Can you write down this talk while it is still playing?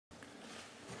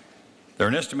There are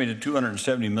an estimated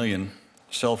 270 million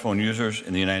cell phone users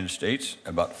in the United States,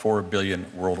 about 4 billion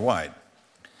worldwide.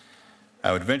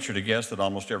 I would venture to guess that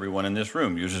almost everyone in this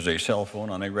room uses a cell phone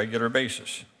on a regular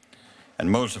basis, and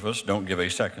most of us don't give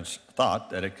a second's thought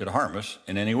that it could harm us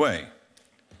in any way.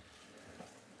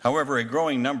 However, a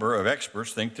growing number of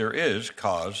experts think there is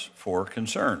cause for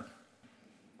concern.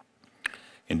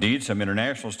 Indeed, some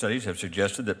international studies have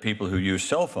suggested that people who use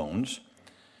cell phones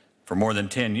for more than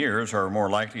 10 years are more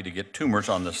likely to get tumors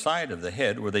on the side of the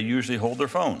head where they usually hold their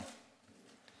phone.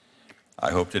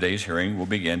 I hope today's hearing will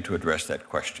begin to address that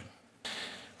question.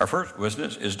 Our first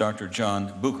witness is Dr.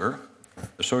 John Bucher,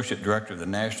 Associate Director of the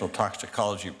National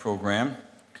Toxicology Program,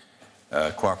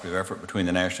 a cooperative effort between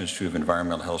the National Institute of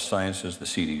Environmental Health Sciences, the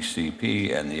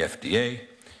CDCP, and the FDA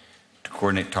to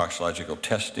coordinate toxicological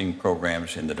testing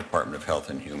programs in the Department of Health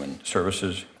and Human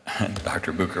Services.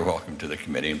 Dr. Bucher, welcome to the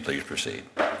committee, and please proceed.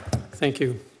 Thank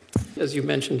you. As you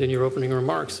mentioned in your opening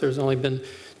remarks, there's only been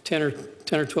 10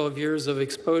 or 12 years of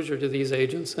exposure to these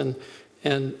agents, and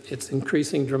it's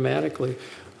increasing dramatically.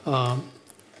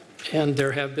 And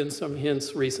there have been some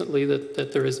hints recently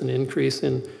that there is an increase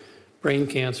in brain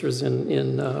cancers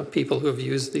in people who have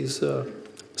used these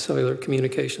cellular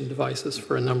communication devices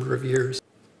for a number of years.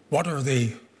 What are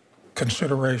the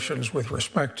considerations with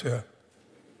respect to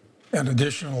an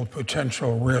additional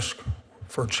potential risk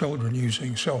for children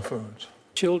using cell phones?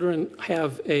 Children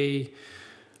have a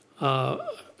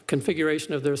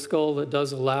configuration of their skull that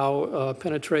does allow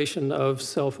penetration of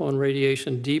cell phone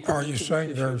radiation deeper. Are you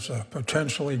saying there's a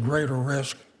potentially greater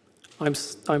risk? I'm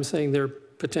saying there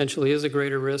potentially is a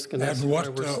greater risk. And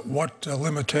what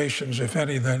limitations, if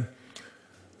any, then,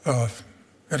 if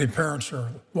any parents are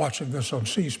watching this on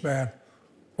C-SPAN,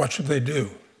 what should they do?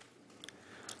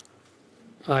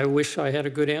 I wish I had a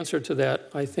good answer to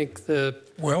that. I think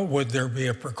Well, would there be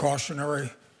a precautionary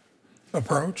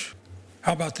approach?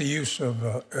 How about the use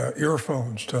of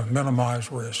earphones to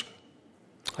minimize risk?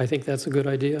 I think that's a good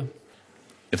idea.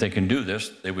 If they can do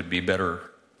this, they would be better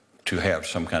to have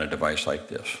some kind of device like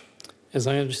this. As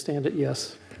I understand it,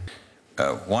 yes.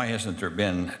 Why hasn't there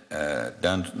been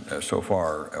done so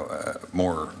far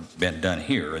more been done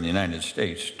here in the United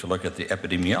States to look at the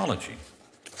epidemiology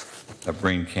of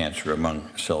brain cancer among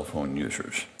cell phone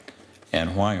users?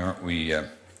 And why aren't we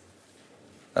a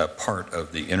part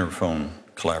of the Interphone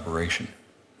collaboration?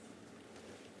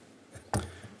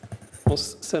 Well,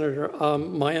 Senator,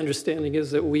 my understanding is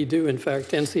that we do. In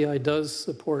fact, NCI does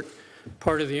support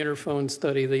part of the Interphone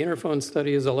study. The Interphone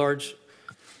study is a large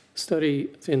study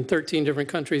in 13 different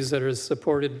countries that is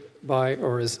supported by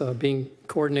or is being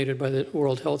coordinated by the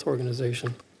World Health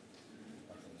Organization.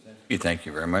 Thank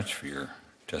you very much for your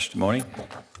testimony.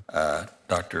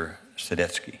 Dr.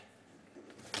 Sadetsky.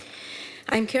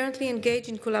 I'm currently engaged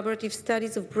in collaborative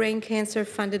studies of brain cancer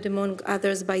funded, among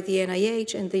others, by the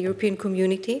NIH and the European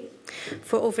community.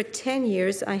 For over 10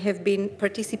 years, I have been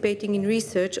participating in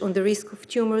research on the risk of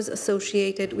tumors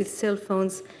associated with cell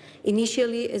phones,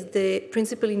 initially as the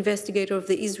principal investigator of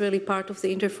the Israeli part of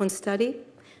the Interphone study,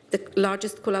 the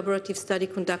largest collaborative study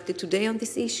conducted today on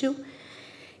this issue.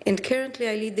 And currently,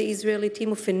 I lead the Israeli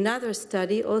team of another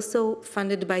study, also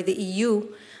funded by the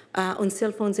EU, on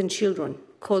cell phones and children,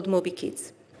 called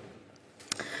MobiKids.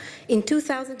 In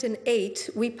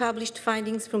 2008, we published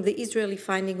findings from the Israeli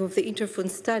finding of the Interphone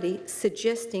study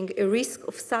suggesting a risk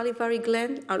of salivary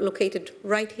gland, are located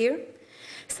right here,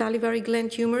 salivary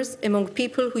gland tumors among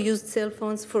people who used cell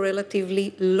phones for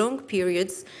relatively long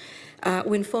periods,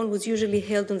 when phone was usually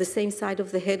held on the same side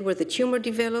of the head where the tumor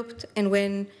developed and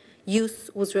when use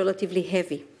was relatively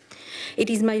heavy. It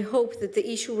is my hope that the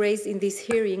issue raised in this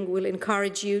hearing will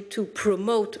encourage you to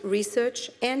promote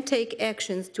research and take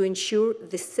actions to ensure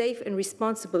the safe and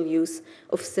responsible use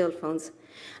of cell phones.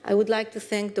 I would like to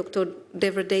thank Dr.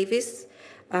 Deborah Davis,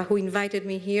 who invited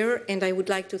me here, and I would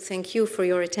like to thank you for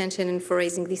your attention and for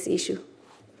raising this issue.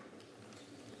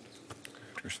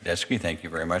 Dr. Sadetsky, thank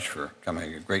you very much for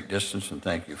coming a great distance, and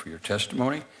thank you for your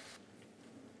testimony.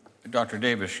 Dr.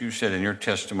 Davis, you said in your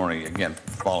testimony, again,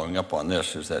 following up on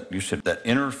this, is that you said that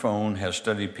Interphone has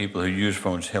studied people who use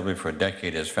phones heavily for a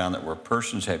decade, has found that where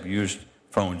persons have used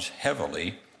phones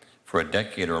heavily for a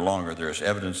decade or longer, there is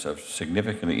evidence of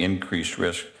significantly increased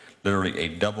risk, literally a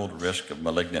doubled risk of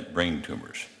malignant brain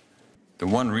tumors. The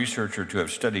one researcher to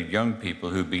have studied young people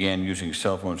who began using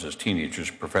cell phones as teenagers,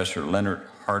 Professor Lennart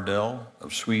Hardell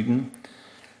of Sweden,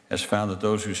 has found that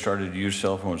those who started to use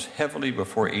cell phones heavily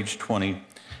before age 20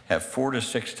 have 4 to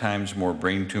 6 times more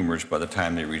brain tumors by the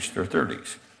time they reach their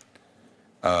 30s.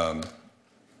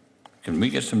 Can we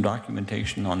get some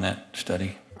documentation on that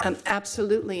study?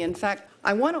 Absolutely. In fact,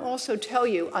 I want to also tell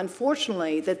you,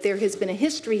 unfortunately, that there has been a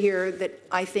history here that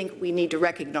I think we need to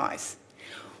recognize.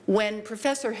 When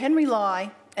Professor Henry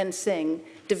Lai and Singh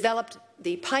developed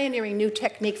the pioneering new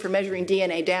technique for measuring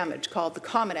DNA damage called the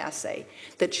COMET assay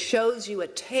that shows you a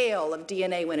tail of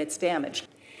DNA when it's damaged.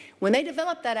 When they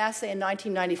developed that assay in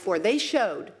 1994, they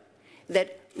showed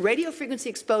that radiofrequency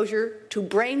exposure to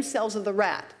brain cells of the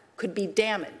rat could be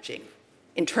damaging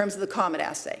in terms of the COMET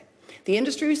assay. The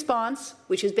industry response,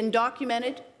 which has been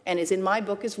documented and is in my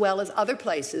book as well as other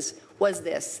places, was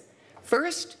this.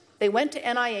 First, they went to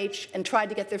NIH and tried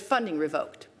to get their funding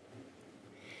revoked.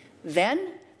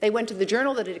 Then they went to the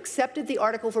journal that had accepted the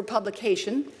article for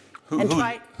publication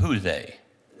Who they?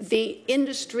 The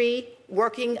industry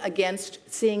working against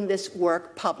seeing this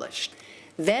work published.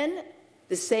 Then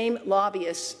the same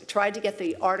lobbyists tried to get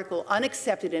the article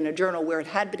unaccepted in a journal where it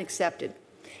had been accepted.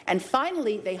 And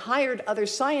finally, they hired other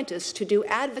scientists to do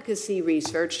advocacy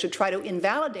research to try to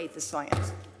invalidate the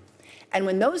science. And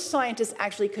when those scientists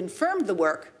actually confirmed the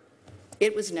work,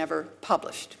 it was never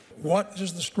published. What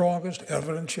is the strongest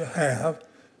evidence you have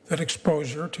that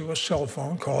exposure to a cell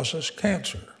phone causes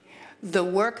cancer? The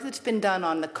work that's been done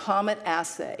on the COMET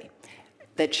assay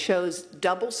that shows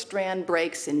double-strand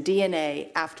breaks in DNA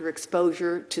after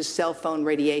exposure to cell phone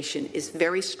radiation is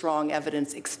very strong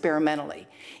evidence experimentally.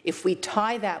 If we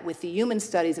tie that with the human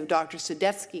studies of Dr.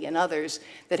 Sadetsky and others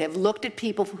that have looked at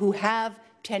people who have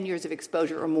 10 years of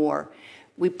exposure or more,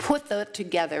 we put that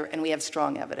together and we have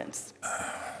strong evidence.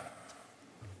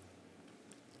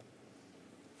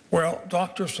 Well,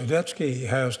 Dr. Sadetsky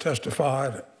has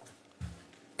testified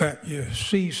that you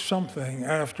see something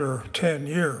after 10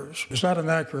 years. Is that an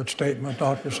accurate statement,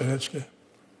 Dr. Sadetsky?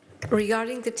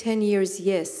 Regarding the 10 years,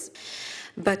 yes.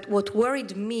 But what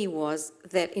worried me was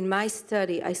that in my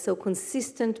study, I saw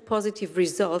consistent positive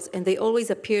results, and they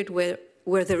always appeared where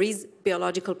there is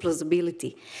biological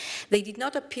plausibility. They did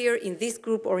not appear in this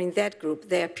group or in that group.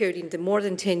 They appeared in the more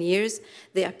than 10 years.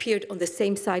 They appeared on the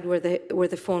same side where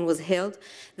the phone was held.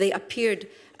 They appeared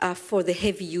for the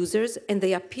heavy users, and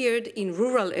they appeared in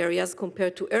rural areas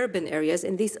compared to urban areas,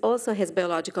 and this also has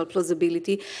biological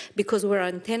plausibility because where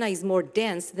antenna is more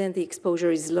dense, then the exposure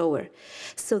is lower.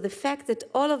 So the fact that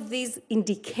all of these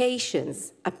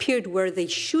indications appeared where they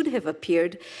should have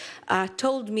appeared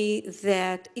told me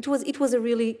that it was a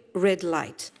really red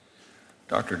light.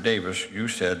 Dr. Davis, you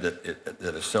said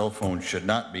that a cell phone should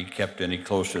not be kept any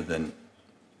closer than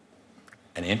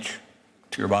an inch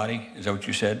to your body. Is that what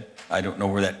you said? I don't know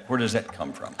where does that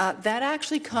come from? That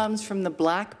actually comes from the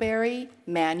BlackBerry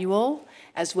manual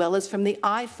as well as from the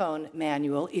iPhone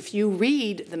manual. If you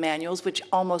read the manuals, which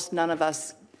almost none of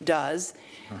us does,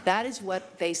 that is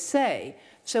what they say.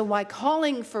 So by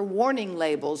calling for warning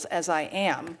labels as I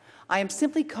am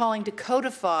simply calling to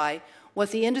codify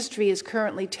what the industry is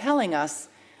currently telling us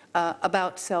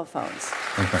about cell phones.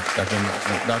 Okay. Dr.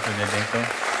 Nedenko?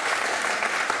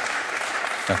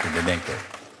 Dr. Nedenko.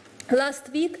 Last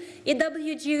week,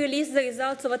 EWG released the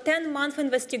results of a 10-month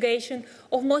investigation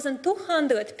of more than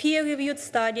 200 peer-reviewed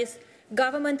studies,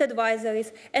 government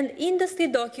advisories, and industry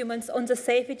documents on the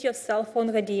safety of cell phone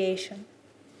radiation.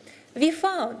 We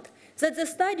found that the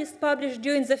studies published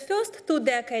during the first 2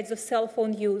 decades of cell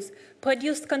phone use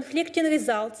produced conflicting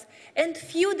results and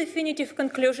few definitive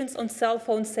conclusions on cell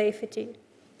phone safety.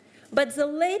 But the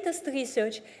latest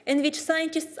research, in which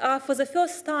scientists are for the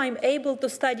first time able to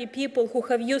study people who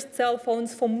have used cell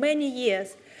phones for many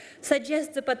years,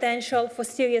 suggests the potential for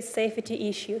serious safety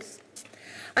issues.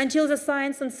 Until the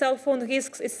science on cell phone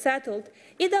risks is settled,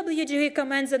 EWG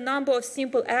recommends a number of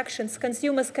simple actions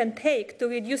consumers can take to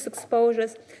reduce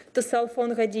exposures to cell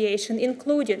phone radiation,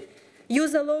 including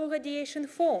use a low radiation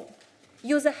phone,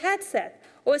 use a headset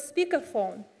or a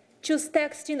speakerphone, choose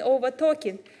texting over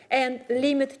talking, and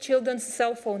limit children's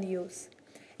cell phone use.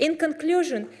 In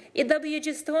conclusion,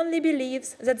 EWG strongly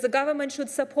believes that the government should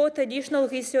support additional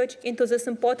research into this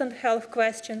important health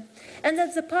question, and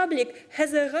that the public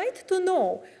has a right to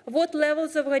know what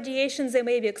levels of radiation they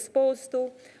may be exposed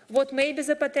to, what may be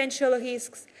the potential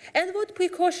risks, and what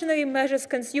precautionary measures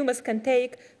consumers can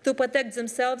take to protect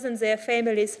themselves and their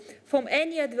families from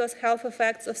any adverse health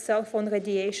effects of cell phone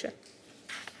radiation.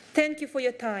 Thank you for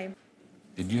your time.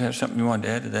 Did you have something you wanted to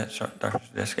add to that, Dr.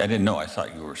 Sadetsky? I didn't know. I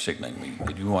thought you were signaling me.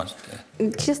 Did you want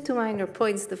to? Just 2 minor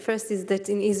points. The first is that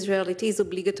in Israel it is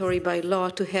obligatory by law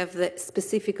to have the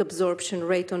specific absorption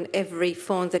rate on every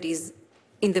phone that is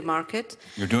in the market.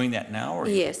 You're doing that now? Or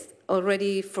yes,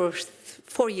 already for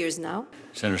 4 years now.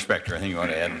 Senator Spector, I think you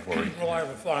want to add before we... Well, I have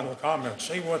a final comment.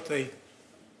 See what the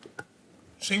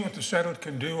Senate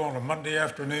can do on a Monday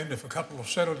afternoon if a couple of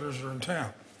senators are in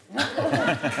town.